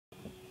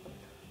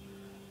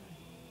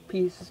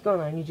Peace, what's going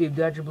on YouTube?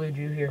 Dodger Blue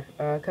Jew here.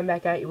 Come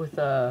back at you with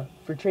a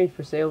for trade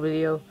for sale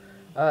video.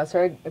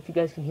 Sorry if you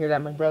guys can hear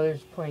that. My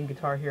brother's playing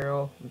Guitar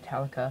Hero,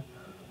 Metallica.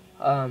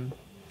 As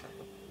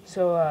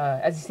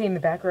you see in the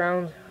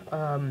background,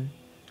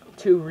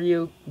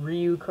 two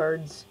Ryu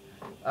cards.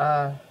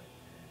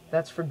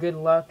 That's for good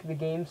luck. The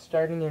game's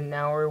starting in an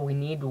hour. We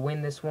need to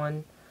win this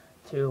one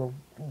to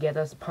get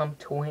us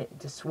pumped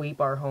to sweep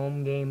our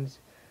home games,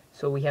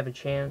 so we have a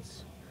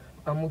chance.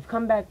 We've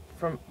come back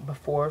from an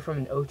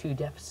 0-2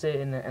 deficit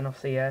in the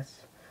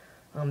NLCS.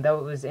 That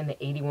was in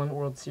the 81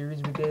 World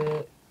Series we did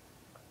it.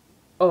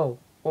 Oh,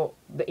 well,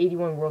 the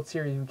 81 World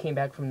Series we came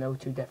back from the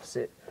 0-2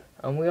 deficit.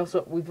 I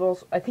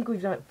think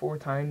we've done it 4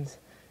 times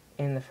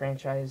in the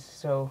franchise,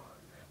 so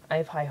I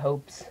have high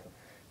hopes.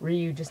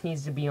 Ryu just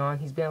needs to be on.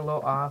 He's been a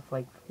little off,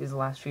 like his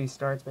last few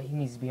starts, but he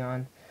needs to be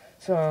on.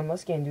 So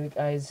let's get into it,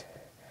 guys.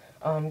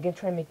 I'm gonna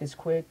try and make this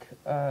quick.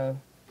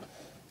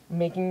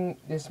 Making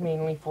this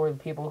mainly for the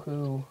people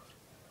who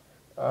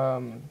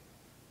I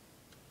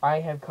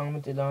have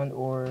commented on,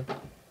 or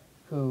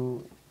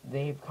who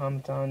they've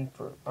commented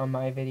on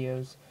my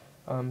videos.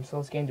 So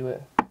let's get into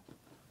it.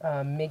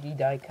 Miggy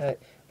die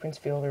cut, Prince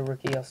Fielder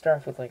rookie. I'll start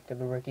off with like the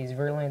rookies.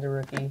 Verlander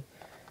rookie,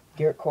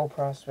 Gerrit Cole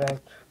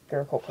prospect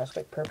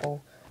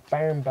purple,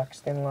 Byron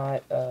Buxton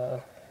lot,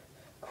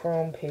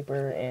 chrome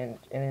paper and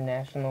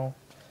international.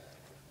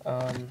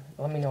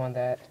 Let me know on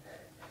that.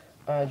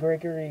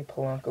 Gregory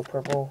Polanco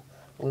purple,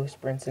 Lewis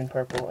Brinson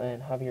purple,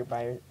 and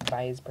Javier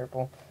Baez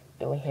purple.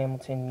 Billy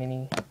Hamilton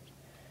mini.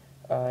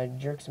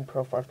 Jerkson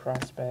profile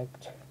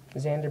prospect.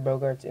 Xander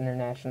Bogaerts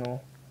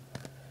international.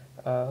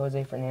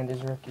 Jose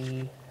Fernandez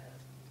rookie.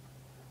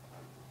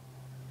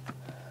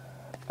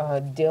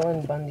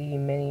 Dylan Bundy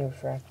mini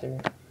refractor.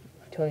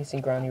 Tony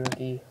Cingrani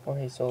rookie.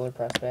 Jorge Soler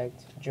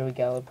prospect. Joey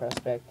Gallo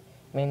prospect.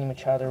 Manny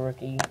Machado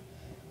rookie.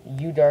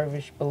 Yu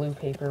Darvish blue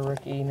paper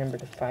rookie, number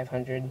to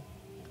 500.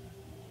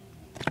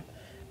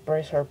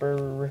 Bryce Harper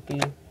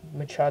rookie.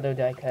 Machado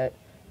die cut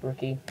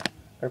rookie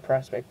or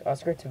prospect.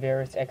 Oscar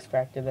Taveras X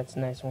Factor, that's a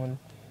nice one.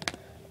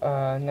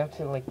 Now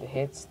to like the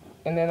hits,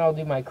 and then I'll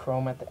do my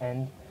chrome at the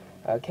end.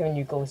 Kevin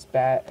Youkilis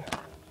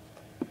bat.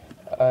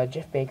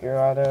 Jeff Baker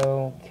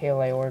auto.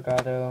 KLA Org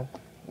auto.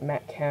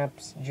 Matt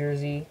Capps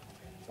jersey,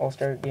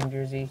 All-Star game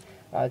jersey.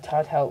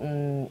 Todd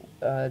Helton,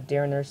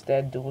 Darren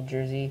Erstad dual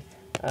jersey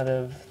out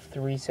of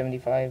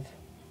 375.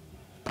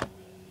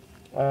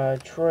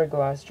 Troy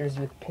Glass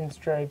jersey with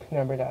pinstripe,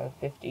 numbered out of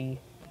 50.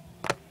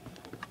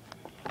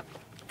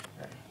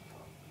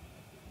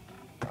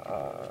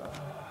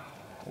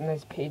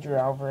 Nice Pedro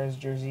Alvarez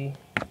jersey.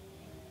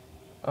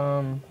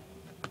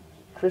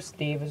 Chris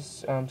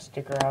Davis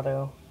sticker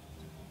auto.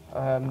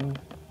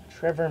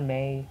 Trevor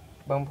May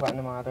bone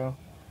platinum auto.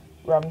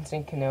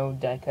 Robinson Cano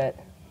die cut.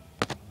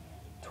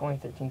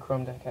 2013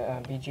 chrome die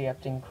cut. BJ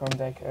Upton chrome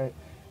die cut.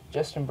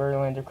 Justin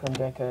Verlander chrome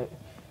die cut.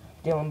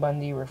 Dylan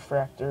Bundy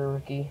refractor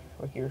rookie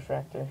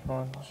refractor.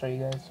 Hold on, I'll show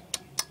you guys.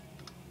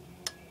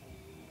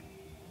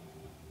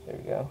 There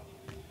we go.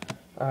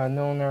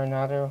 Nolan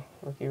Arenado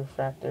rookie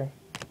refractor.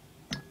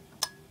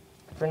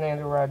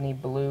 Fernando Rodney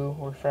blue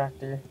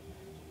refractor,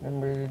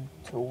 numbered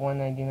to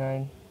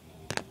 199.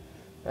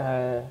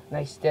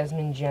 Nice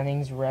Desmond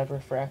Jennings red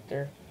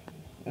refractor,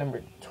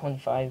 number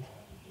 25.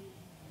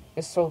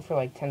 This sold for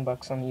like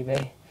 $10 on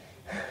eBay.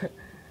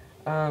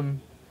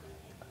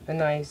 A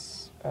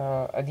nice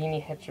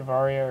Adini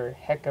Hechavarria,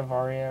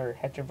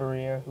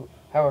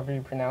 however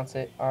you pronounce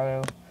it,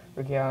 auto,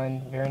 rookie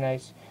island, very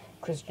nice.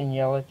 Christian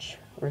Yelich,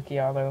 rookie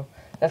auto.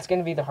 That's going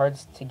to be the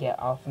hardest to get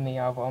off of me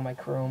out of all my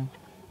chrome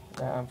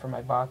for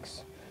my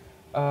box.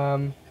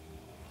 And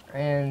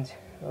the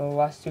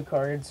last 2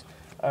 cards,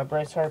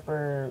 Bryce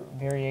Harper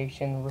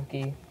variation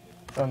rookie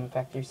from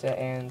Factory Set,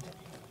 and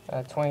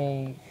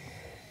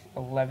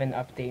 2011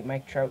 update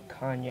Mike Trout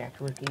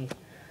Cognac rookie.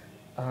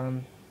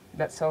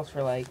 That sells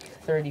for like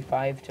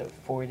 35 to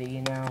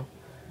 40 now.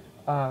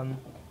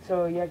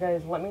 So yeah,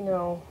 guys, let me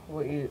know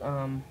what you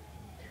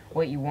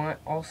want.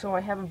 Also,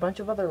 I have a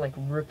bunch of other like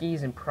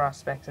rookies and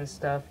prospects and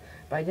stuff,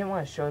 but I didn't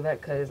want to show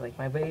that because like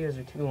my videos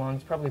are too long.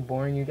 It's probably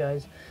boring you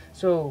guys.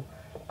 So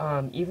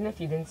even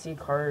if you didn't see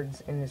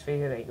cards in this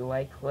video that you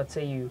like, let's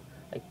say you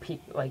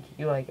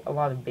you like a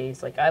lot of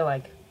base, like I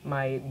like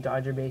my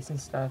Dodger base and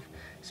stuff.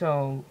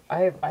 So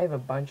I have a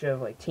bunch of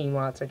like team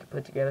lots I could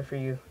put together for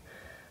you.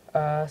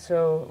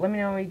 So let me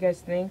know what you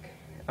guys think.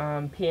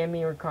 PM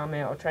me or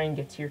comment. I'll try and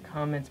get to your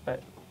comments,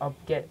 but I'll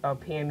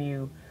PM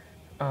you.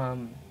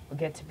 We'll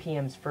get to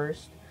PMs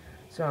first.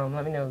 So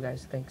let me know,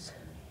 guys. Thanks.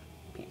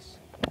 Peace.